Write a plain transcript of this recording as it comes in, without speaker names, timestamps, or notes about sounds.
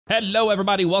Hello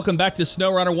everybody, welcome back to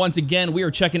Snowrunner. Once again, we are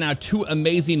checking out two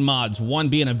amazing mods, one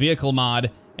being a vehicle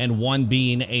mod and one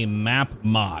being a map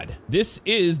mod. This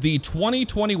is the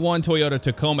 2021 Toyota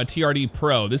Tacoma TRD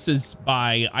Pro. This is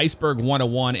by Iceberg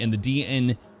 101 and the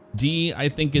DND, I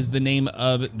think is the name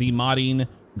of the modding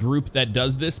group that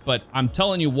does this, but I'm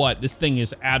telling you what, this thing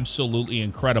is absolutely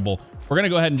incredible. We're gonna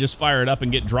go ahead and just fire it up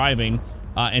and get driving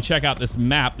and check out this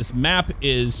map. This map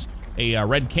is a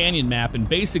Red Canyon map, and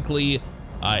basically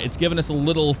it's given us a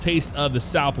little taste of the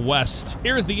Southwest.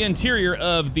 Here's the interior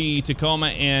of the Tacoma,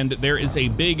 and there is a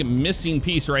big missing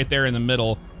piece right there in the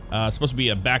middle. It's supposed to be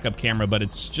a backup camera, but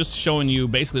it's just showing you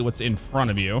basically what's in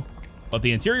front of you. But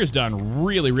the interior's done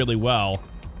really, really well.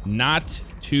 Not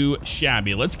too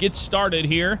shabby. Let's get started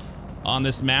here on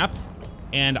this map.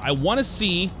 And I want to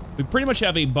see, we pretty much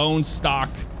have a bone stock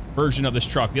version of this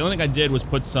truck. The only thing I did was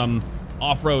put some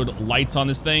off-road lights on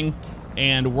this thing,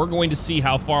 and we're going to see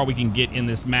how far we can get in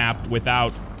this map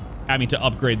without having to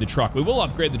upgrade the truck. We will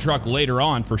upgrade the truck later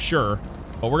on for sure,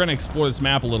 but we're gonna explore this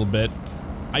map a little bit.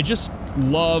 I just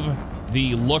love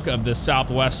the look of the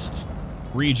Southwest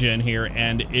region here,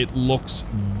 and it looks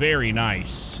very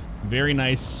nice. Very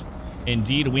nice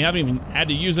indeed. We haven't even had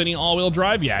to use any all-wheel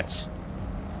drive yet.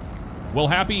 Well,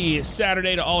 happy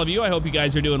Saturday to all of you. I hope you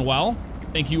guys are doing well.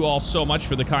 Thank you all so much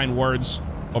for the kind words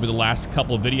over the last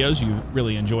couple of videos. You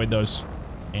really enjoyed those,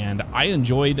 and I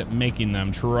enjoyed making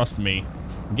them, trust me.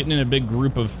 Getting in a big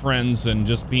group of friends and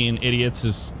just being idiots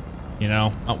is, you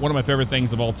know, one of my favorite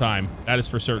things of all time. That is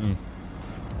for certain.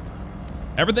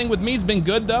 Everything with me's been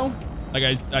good though.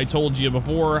 Like I told you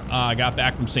before, I got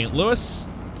back from St. Louis.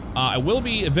 I will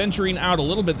be venturing out a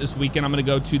little bit this weekend. I'm gonna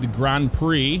go to the Grand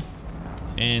Prix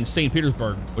in St.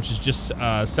 Petersburg, which is just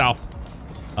south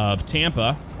of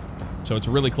Tampa. So it's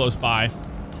really close by.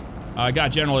 I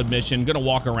got general admission, gonna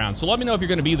walk around. So let me know if you're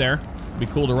gonna be there. It'd be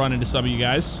cool to run into some of you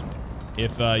guys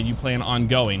if you plan on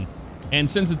going. And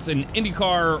since it's an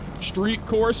IndyCar street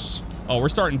course, oh, we're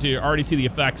starting to already see the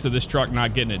effects of this truck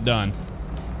not getting it done.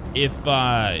 If,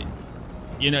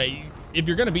 you know, if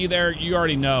you're gonna be there, you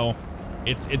already know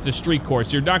it's a street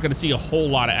course. You're not gonna see a whole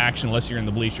lot of action unless you're in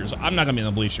the bleachers. I'm not gonna be in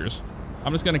the bleachers.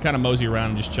 I'm just gonna kind of mosey around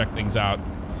and just check things out.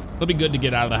 It'll be good to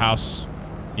get out of the house,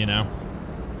 you know.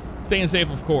 Staying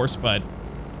safe, of course, but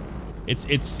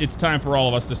it's time for all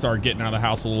of us to start getting out of the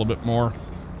house a little bit more.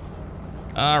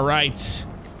 All right,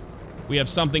 we have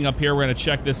something up here. We're gonna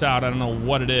check this out. I don't know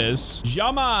what it is.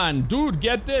 Jaman, dude,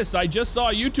 get this. I just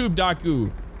saw a YouTube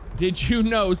docu. Did you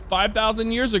know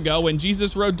 5,000 years ago, when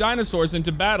Jesus rode dinosaurs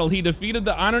into battle, he defeated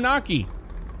the Anunnaki?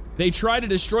 They tried to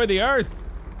destroy the Earth.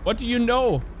 What do you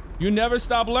know? You never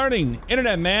stop learning.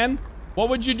 Internet man, what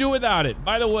would you do without it?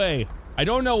 By the way, I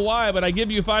don't know why, but I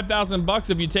give you 5,000 bucks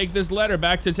if you take this letter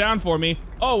back to town for me.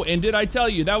 Oh, and did I tell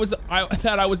you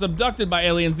that I was abducted by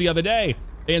aliens the other day?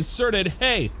 They inserted,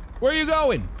 hey, where are you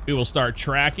going? We will start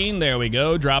tracking. There we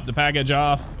go. Drop the package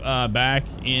off back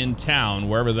in town,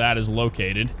 wherever that is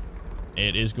located.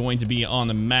 It is going to be on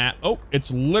the map. Oh,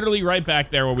 it's literally right back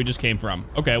there where we just came from.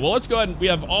 Okay, well, let's go ahead. We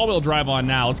have all-wheel drive on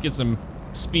now. Let's get some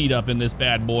speed up in this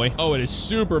bad boy. Oh, it is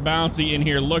super bouncy in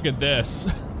here. Look at this.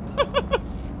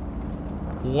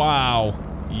 Wow.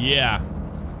 Yeah.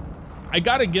 I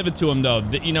gotta give it to him though.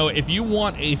 That, you know, if you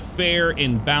want a fair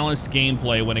and balanced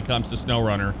gameplay when it comes to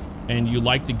SnowRunner, and you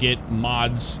like to get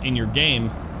mods in your game,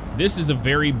 this is a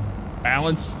very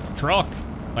balanced truck.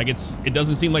 Like it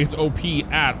doesn't seem like it's OP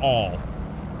at all.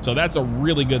 So that's a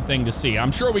really good thing to see.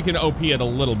 I'm sure we can OP it a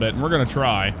little bit, and we're gonna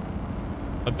try.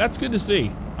 But that's good to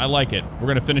see. I like it. We're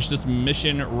gonna finish this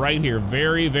mission right here.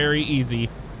 Very, very easy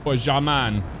for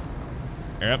Jaman.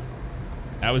 Yep.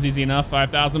 That was easy enough.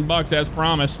 5,000 bucks as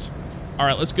promised. All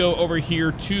right, let's go over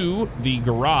here to the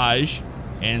garage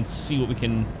and see what we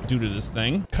can do to this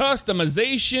thing.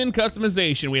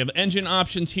 Customization. We have engine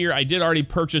options here. I did already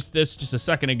purchase this just a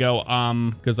second ago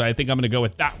because I think I'm gonna go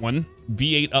with that one.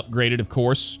 V8 upgraded, of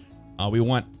course. We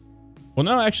want, well,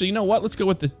 no, actually, you know what? Let's go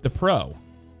with the Pro.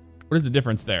 What is the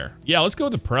difference there? Yeah, let's go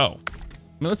with the Pro. I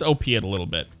mean, let's OP it a little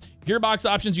bit. Gearbox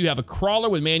options, you have a crawler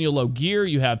with manual low gear,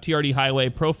 you have TRD highway,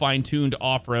 pro fine-tuned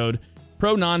off-road,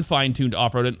 pro non-fine-tuned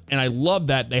off-road, and I love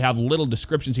that they have little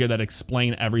descriptions here that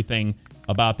explain everything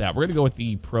about that. We're gonna go with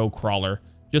the pro crawler,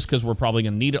 just because we're probably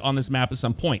gonna need it on this map at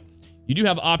some point. You do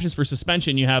have options for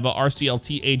suspension. You have a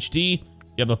RCLT HD,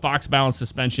 you have a Fox balance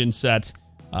suspension set,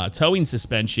 towing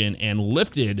suspension, and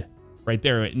lifted right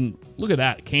there. And look at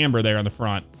that camber there on the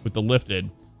front with the lifted.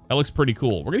 That looks pretty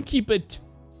cool. We're gonna keep it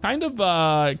kind of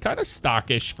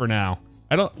stockish for now.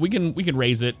 We can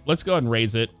raise it. Let's go ahead and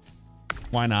raise it.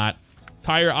 Why not?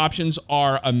 Tire options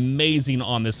are amazing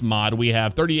on this mod. We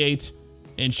have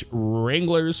 38-inch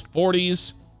Wranglers,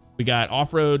 40s, We got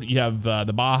off-road, you have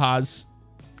the Bajas,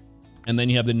 and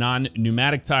then you have the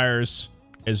non-pneumatic tires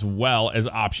as well as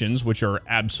options, which are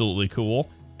absolutely cool.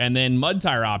 And then mud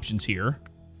tire options here.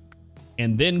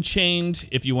 And then chained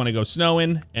if you want to go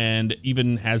snowing, and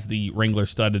even has the Wrangler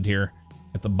studded here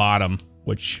at the bottom,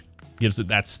 which gives it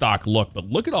that stock look.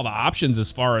 But look at all the options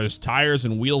as far as tires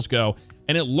and wheels go,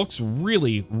 and it looks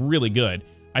really, really good.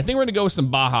 I think we're gonna go with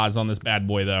some Bajas on this bad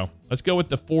boy though. Let's go with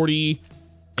the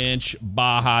 40-inch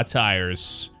Baja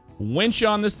tires. Winch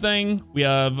on this thing. We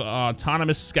have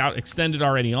autonomous Scout extended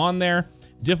already on there.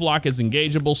 Diff lock is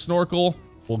engageable. Snorkel,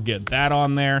 we'll get that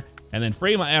on there. And then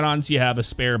frame add-ons, you have a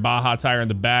spare Baja tire in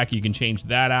the back. You can change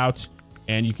that out.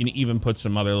 And you can even put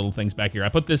some other little things back here. I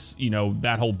put this, you know,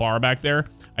 that whole bar back there.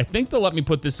 I think they'll let me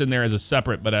put this in there as a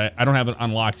separate, but I don't have it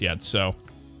unlocked yet. So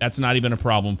that's not even a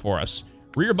problem for us.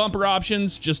 Rear bumper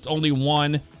options, just only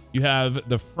one. You have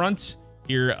the front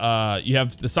here. You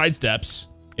have the side steps.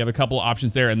 You have a couple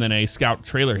options there, and then a Scout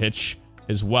trailer hitch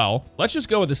as well. Let's just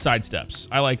go with the side steps.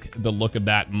 I like the look of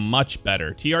that much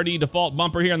better. TRD default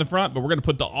bumper here in the front, but we're gonna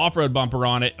put the off-road bumper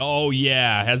on it. Oh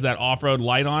yeah, has that off-road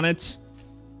light on it.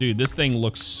 Dude, this thing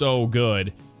looks so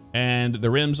good. And the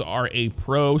rims are a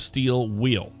Pro Steel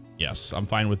wheel. Yes, I'm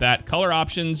fine with that. Color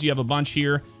options, you have a bunch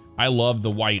here. I love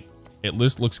the white. It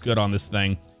just looks good on this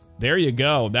thing. There you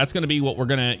go. That's gonna be what we're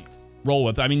gonna roll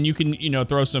with. I mean, you can, you know,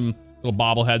 throw some little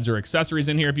bobbleheads or accessories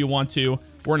in here if you want to.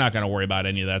 We're not gonna worry about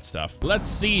any of that stuff. Let's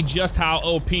see just how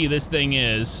OP this thing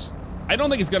is. I don't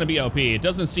think it's gonna be OP. It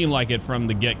doesn't seem like it from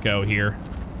the get-go here.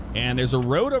 And there's a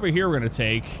road over here we're gonna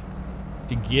take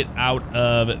to get out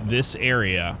of this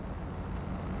area.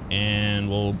 And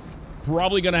we'll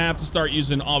probably gonna have to start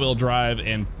using all-wheel drive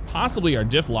and possibly our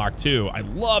diff lock too. I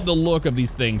love the look of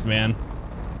these things, man.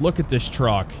 Look at this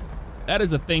truck. That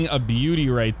is a thing of beauty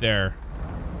right there.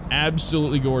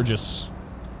 Absolutely gorgeous.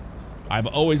 I've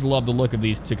always loved the look of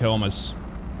these Tacomas.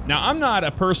 Now, I'm not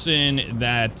a person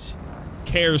that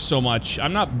cares so much.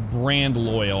 I'm not brand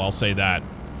loyal, I'll say that.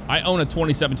 I own a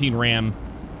 2017 Ram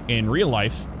in real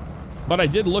life, but I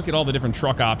did look at all the different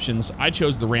truck options. I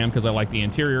chose the Ram because I like the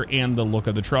interior and the look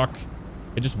of the truck.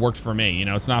 It just worked for me, you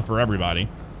know, it's not for everybody.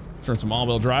 Let's turn some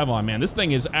all-wheel drive on, man. This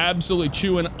thing is absolutely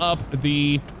chewing up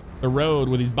the road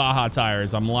with these Baja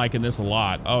tires. I'm liking this a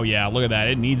lot. Oh yeah, look at that.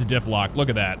 It needs diff lock. Look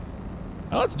at that.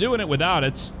 Well, it's doing it without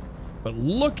it. But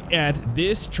look at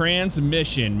this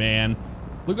transmission, man.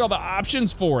 Look at all the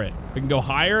options for it. We can go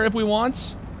higher if we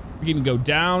want. We can go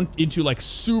down into like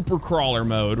super crawler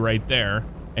mode right there.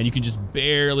 And you can just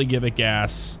barely give it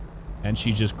gas. And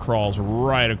she just crawls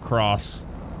right across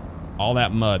all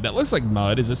that mud. That looks like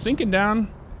mud. Is it sinking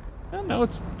down? No,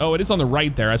 it's, oh, it is on the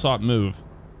right there. I saw it move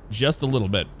just a little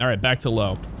bit. All right, back to low.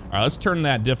 All right, let's turn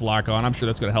that diff lock on. I'm sure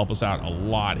that's gonna help us out a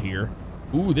lot here.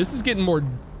 Ooh, this is getting more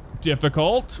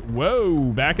difficult. Whoa,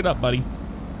 back it up, buddy.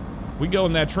 We go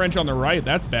in that trench on the right.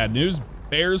 That's bad news.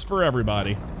 Bears for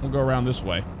everybody. We'll go around this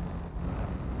way.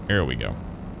 Here we go.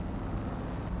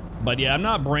 But yeah, I'm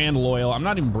not brand loyal. I'm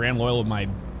not even brand loyal with my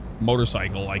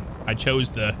motorcycle. Like, I chose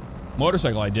the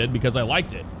motorcycle I did because I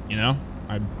liked it, you know?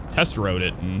 I test rode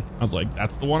it and I was like,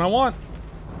 that's the one I want.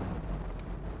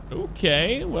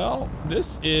 Okay, well,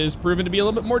 this is proving to be a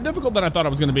little bit more difficult than I thought it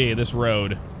was gonna be, this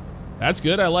road. That's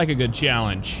good, I like a good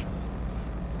challenge.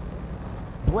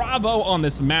 Bravo on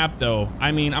this map though.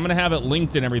 I mean, I'm gonna have it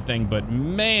linked and everything, but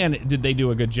man, did they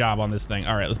do a good job on this thing.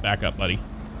 All right, let's back up, buddy.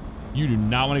 You do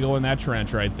not wanna go in that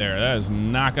trench right there. That is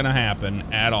not gonna happen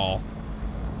at all.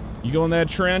 You go in that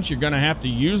trench, you're gonna have to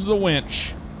use the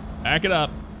winch. Back it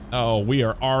up. Oh, we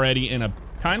are already in a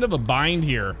kind of a bind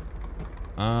here.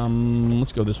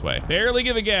 Let's go this way. Barely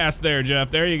give it gas there, Jeff.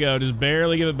 There you go. Just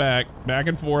barely give it back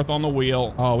and forth on the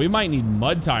wheel. Oh, we might need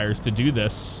mud tires to do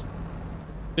this.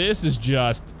 This is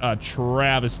just a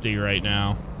travesty right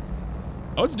now.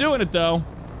 Oh, it's doing it though.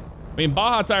 I mean,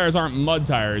 Baja tires aren't mud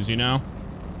tires, you know?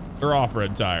 They're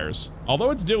off-road tires.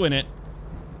 Although it's doing it,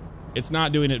 it's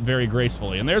not doing it very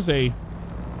gracefully. And there's a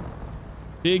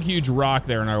big, huge rock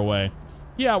there in our way.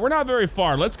 Yeah, we're not very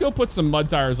far. Let's go put some mud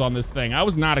tires on this thing. I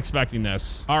was not expecting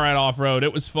this. All right, off-road,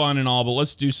 it was fun and all, but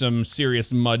let's do some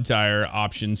serious mud tire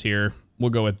options here. We'll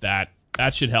go with that.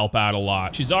 That should help out a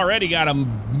lot. She's already got a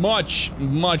much,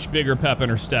 much bigger pep in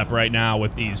her step right now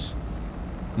with these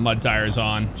mud tires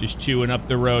on. Just chewing up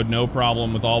the road, no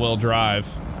problem with all-wheel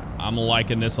drive. I'm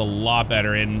liking this a lot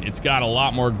better, and it's got a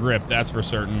lot more grip, that's for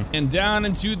certain. And down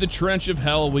into the trench of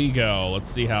hell we go. Let's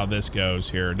see how this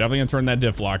goes here. Definitely gonna turn that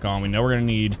diff lock on. We know we're gonna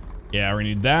need, yeah, we're gonna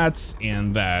need that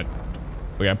and that.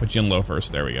 We gotta put you in low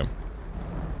first. There we go.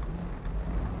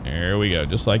 There we go,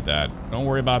 just like that. Don't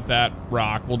worry about that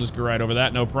rock. We'll just go right over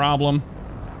that, no problem.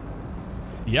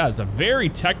 Yeah, it's a very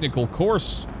technical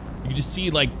course. You can just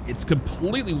see like it's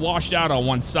completely washed out on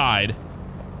one side,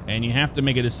 and you have to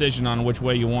make a decision on which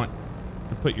way you want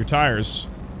to put your tires.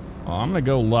 Well, I'm gonna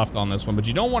go left on this one, but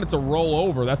you don't want it to roll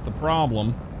over. That's the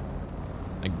problem.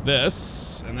 Like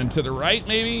this, and then to the right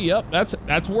maybe. Yep,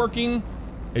 that's working.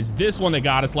 It's this one that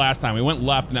got us last time. We went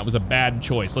left, and that was a bad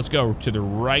choice. Let's go to the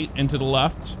right and to the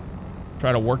left.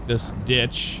 Try to work this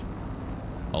ditch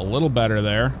a little better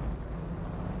there.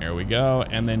 There we go.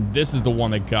 And then this is the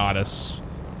one that got us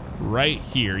right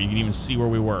here. You can even see where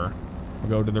we were. We'll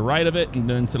go to the right of it and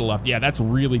then to the left. Yeah, that's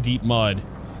really deep mud.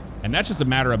 And that's just a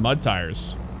matter of mud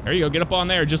tires. There you go. Get up on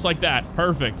there just like that.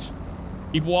 Perfect.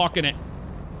 Keep walking it.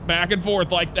 Back and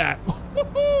forth like that.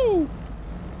 Woohoo!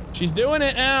 She's doing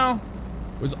it now.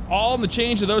 It was all in the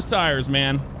change of those tires,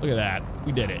 man. Look at that.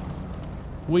 We did it.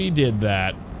 We did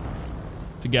that.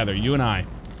 Together, you and I.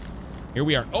 Here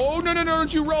we are. Oh, no, no, no,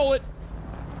 don't you roll it.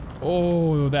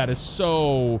 Oh, that is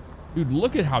so... Dude,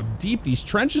 look at how deep these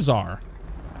trenches are.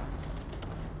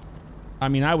 I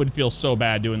mean, I would feel so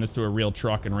bad doing this to a real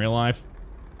truck in real life.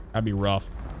 That'd be rough.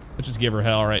 Let's just give her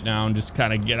hell right now and just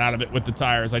kind of get out of it with the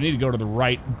tires. I need to go to the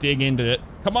right, dig into it.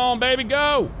 Come on, baby,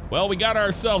 go! Well, we got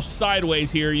ourselves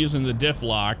sideways here using the diff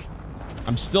lock.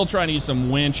 I'm still trying to use some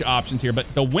winch options here,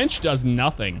 but the winch does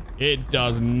nothing. It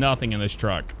does nothing in this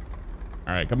truck.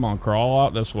 All right, come on, crawl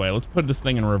out this way. Let's put this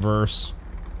thing in reverse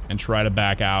and try to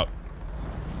back out.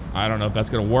 I don't know if that's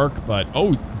gonna work, but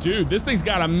oh, dude, this thing's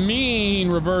got a mean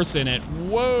reverse in it.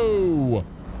 Whoa.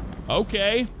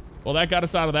 Okay. Well, that got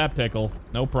us out of that pickle.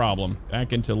 No problem.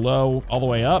 Back into low, all the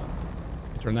way up.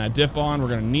 Turn that diff on. We're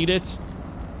gonna need it.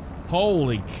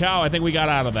 Holy cow, I think we got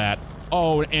out of that.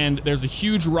 Oh, and there's a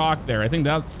huge rock there. I think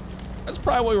that's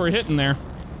probably what we were hitting there.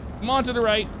 Come on to the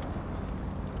right.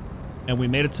 And we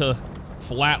made it to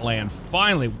flatland.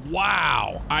 Finally.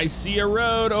 Wow. I see a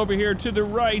road over here to the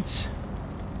right.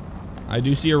 I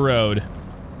do see a road.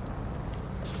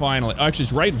 Finally. Oh, actually,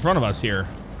 it's right in front of us here.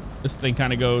 This thing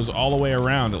kind of goes all the way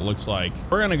around, it looks like.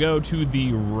 We're gonna go to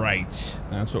the right.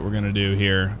 That's what we're gonna do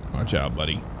here. Watch out,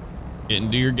 buddy. Get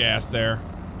into your gas there.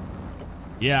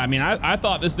 Yeah, I mean, I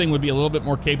thought this thing would be a little bit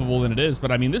more capable than it is,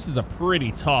 but I mean, this is a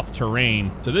pretty tough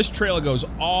terrain. So this trail goes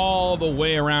all the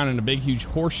way around in a big, huge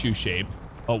horseshoe shape,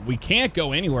 but we can't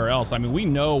go anywhere else. I mean, we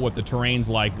know what the terrain's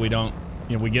like. We don't,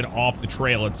 you know, we get off the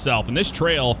trail itself. And this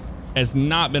trail has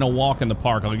not been a walk in the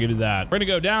park, I'll give you that. We're gonna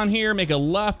go down here, make a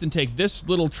left, and take this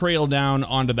little trail down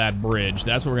onto that bridge.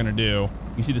 That's what we're gonna do.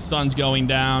 You see the sun's going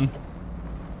down.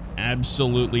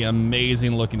 Absolutely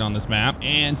amazing looking on this map.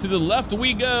 And to the left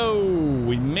we go.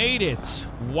 We made it.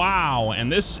 Wow,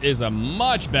 and this is a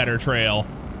much better trail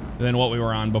than what we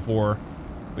were on before.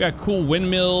 We got cool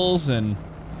windmills, and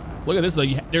look at this.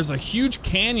 There's a huge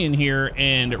canyon here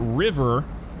and river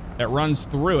that runs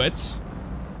through it.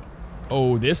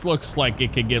 Oh, this looks like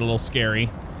it could get a little scary.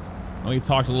 We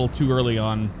talked a little too early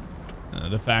on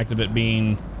the fact of it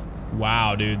being,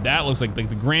 wow, dude, that looks like the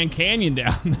Grand Canyon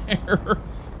down there.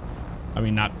 I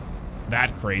mean, not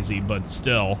that crazy, but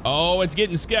still. Oh, it's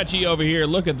getting sketchy over here.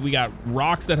 Look at, we got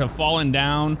rocks that have fallen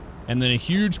down and then a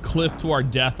huge cliff to our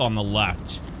death on the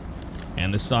left.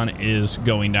 And the sun is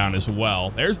going down as well.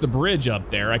 There's the bridge up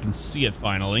there. I can see it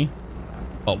finally.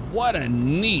 But what a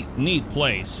neat, neat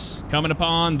place. Coming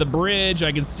upon the bridge,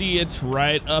 I can see it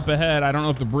right up ahead. I don't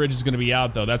know if the bridge is gonna be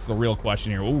out though. That's the real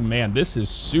question here. Oh man, this is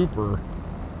super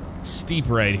steep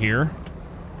right here.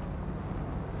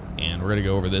 And we're gonna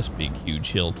go over this big,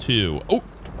 huge hill too. Oh,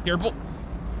 careful.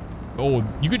 Oh,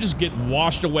 you could just get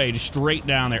washed away, just straight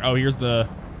down there. Oh, here's the,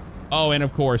 oh, and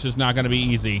of course, it's not gonna be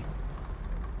easy.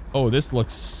 Oh, this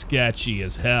looks sketchy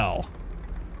as hell.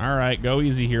 All right, go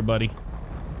easy here, buddy.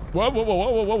 Whoa, whoa, whoa,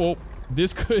 whoa, whoa, whoa.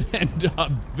 This could end up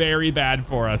very bad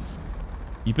for us.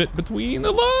 Keep it between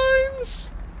the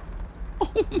lines.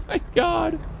 Oh my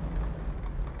God.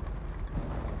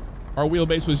 Our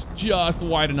wheelbase was just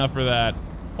wide enough for that.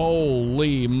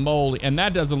 Holy moly. And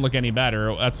that doesn't look any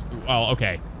better. That's, well,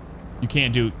 okay. You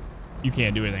can't do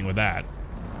anything with that.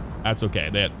 That's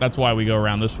okay. That's why we go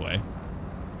around this way.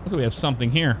 So we have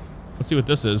something here. Let's see what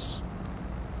this is.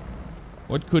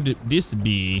 What could this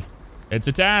be? It's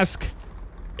a task.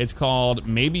 It's called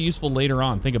maybe useful later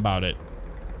on. Think about it.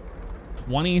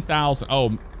 20,000.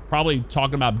 Oh, probably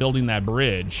talking about building that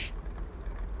bridge.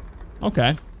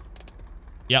 Okay.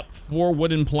 Yep, 4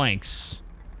 wooden planks.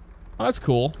 Oh, that's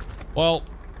cool. Well,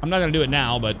 I'm not gonna do it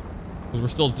now, but because we're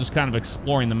still just kind of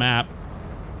exploring the map.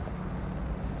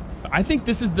 I think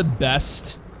this is the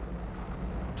best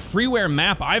freeware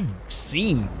map I've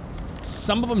seen.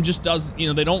 Some of them just does, you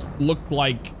know, they don't look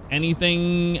like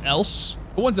anything else.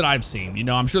 The ones that I've seen, you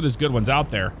know, I'm sure there's good ones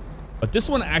out there. But this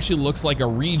one actually looks like a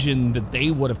region that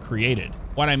they would have created.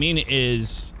 What I mean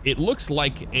is it looks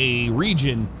like a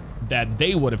region that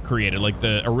they would have created, like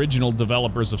the original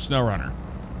developers of SnowRunner.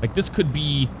 Like this could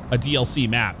be a DLC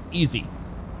map, easy.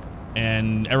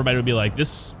 And everybody would be like,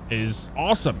 this is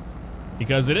awesome,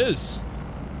 because it is.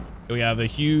 We have a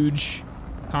huge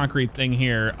concrete thing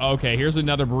here. Okay, here's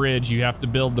another bridge. You have to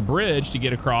build the bridge to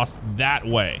get across that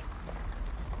way.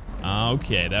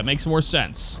 Okay, that makes more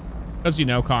sense. Because, you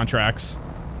know, contracts.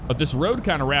 But this road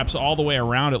kind of wraps all the way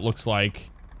around, it looks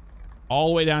like. All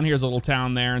the way down here's a little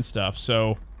town there and stuff.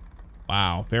 So,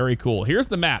 wow, very cool. Here's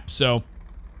the map. So,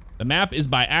 the map is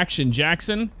by Action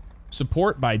Jackson.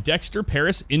 Support by Dexter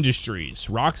Paris Industries.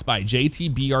 Rocks by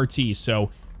JTBRT. So,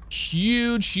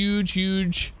 huge, huge,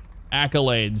 huge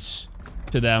accolades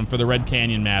to them for the Red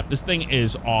Canyon map. This thing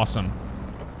is awesome.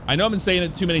 I know I've been saying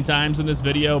it too many times in this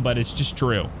video, but it's just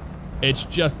true. It's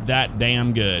just that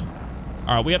damn good.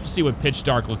 All right, we have to see what pitch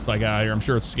dark looks like out here. I'm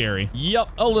sure it's scary. Yep,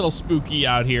 a little spooky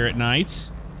out here at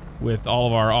night with all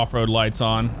of our off-road lights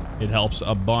on. It helps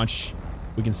a bunch.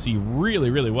 We can see really,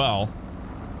 really well.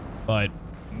 But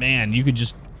man, you could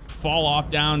just fall off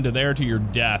down to there to your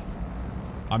death.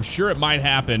 I'm sure it might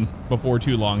happen before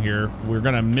too long here. We're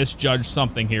gonna misjudge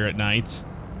something here at night.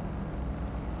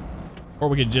 Or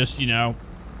we could just, you know,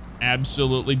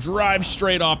 absolutely drive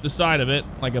straight off the side of it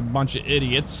like a bunch of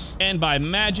idiots. And by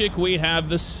magic, we have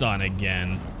the sun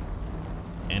again.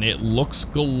 And it looks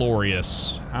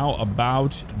glorious. How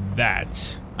about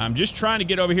that? I'm just trying to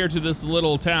get over here to this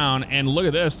little town, and look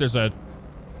at this.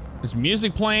 There's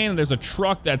music playing. There's a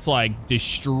truck that's like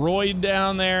destroyed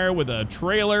down there with a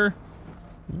trailer.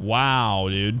 Wow,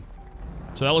 dude.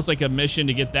 So that looks like a mission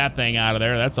to get that thing out of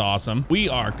there. That's awesome. We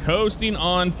are coasting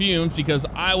on fumes because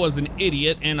I was an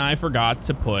idiot and I forgot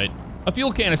to put a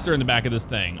fuel canister in the back of this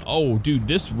thing. Oh, dude,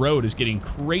 this road is getting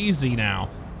crazy now.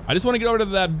 I just want to get over to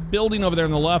that building over there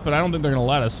on the left, but I don't think they're gonna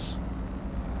let us.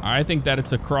 I think that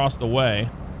it's across the way.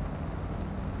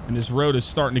 And this road is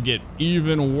starting to get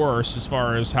even worse as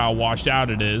far as how washed out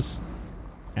it is.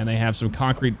 And they have some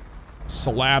concrete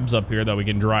slabs up here that we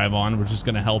can drive on, which is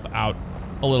gonna help out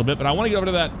a little bit. But I want to get over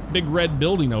to that big red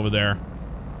building over there.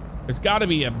 There's got to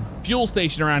be a fuel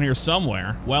station around here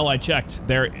somewhere. Well, I checked.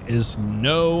 There is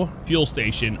no fuel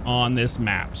station on this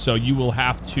map. So you will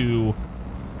have to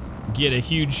get a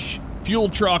huge fuel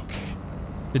truck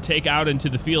to take out into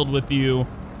the field with you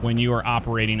when you are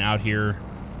operating out here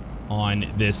on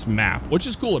this map, which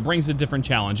is cool. It brings a different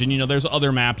challenge. And you know, there's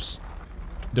other maps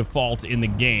default in the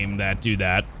game that do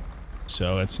that.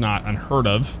 So it's not unheard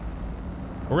of.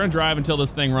 We're gonna drive until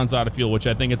this thing runs out of fuel, which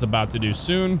I think it's about to do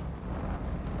soon.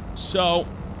 So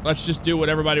let's just do what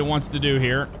everybody wants to do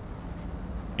here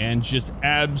and just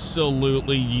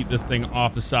absolutely yeet this thing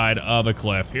off the side of a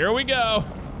cliff. Here we go.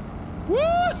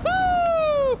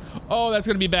 Woohoo! Oh, that's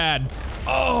gonna be bad.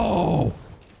 Oh!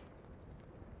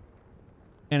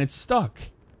 And it's stuck.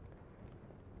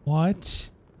 What?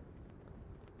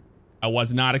 I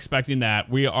was not expecting that.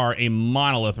 We are a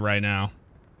monolith right now.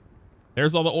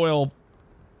 There's all the oil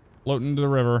floating into the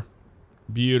river.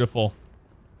 Beautiful.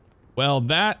 Well,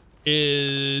 that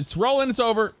is rolling. It's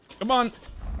over. Come on.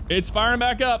 It's firing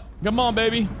back up. Come on,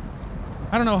 baby.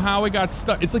 I don't know how it got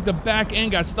stuck. It's like the back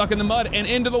end got stuck in the mud and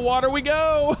into the water we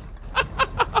go.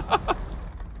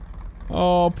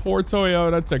 Oh, poor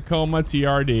Toyota Tacoma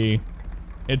TRD.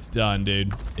 It's done,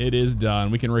 dude. It is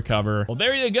done. We can recover. Well,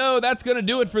 there you go. That's gonna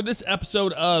do it for this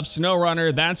episode of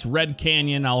SnowRunner. That's Red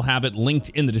Canyon. I'll have it linked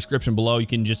in the description below. You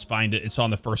can just find it. It's on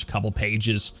the first couple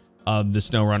pages of the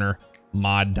SnowRunner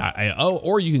mod.io,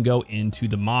 or you can go into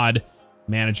the mod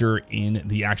manager in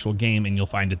the actual game and you'll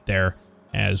find it there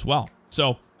as well.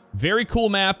 So very cool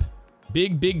map.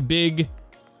 Big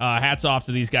hats off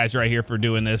to these guys right here for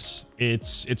doing this.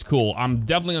 It's cool. I'm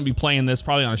definitely gonna be playing this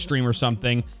probably on a stream or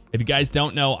something. If you guys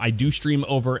don't know, I do stream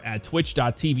over at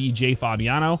twitch.tv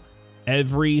jfabiano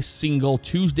every single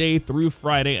Tuesday through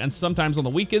Friday, and sometimes on the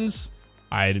weekends.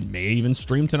 I may even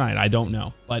stream tonight. I don't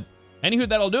know. But anywho,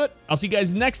 that'll do it. I'll see you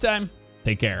guys next time.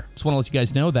 Take care. Just want to let you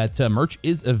guys know that merch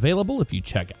is available if you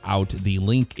check out the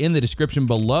link in the description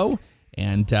below.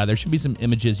 And there should be some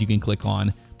images you can click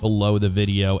on below the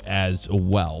video as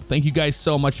well. Thank you guys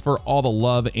so much for all the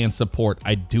love and support.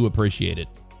 I do appreciate it.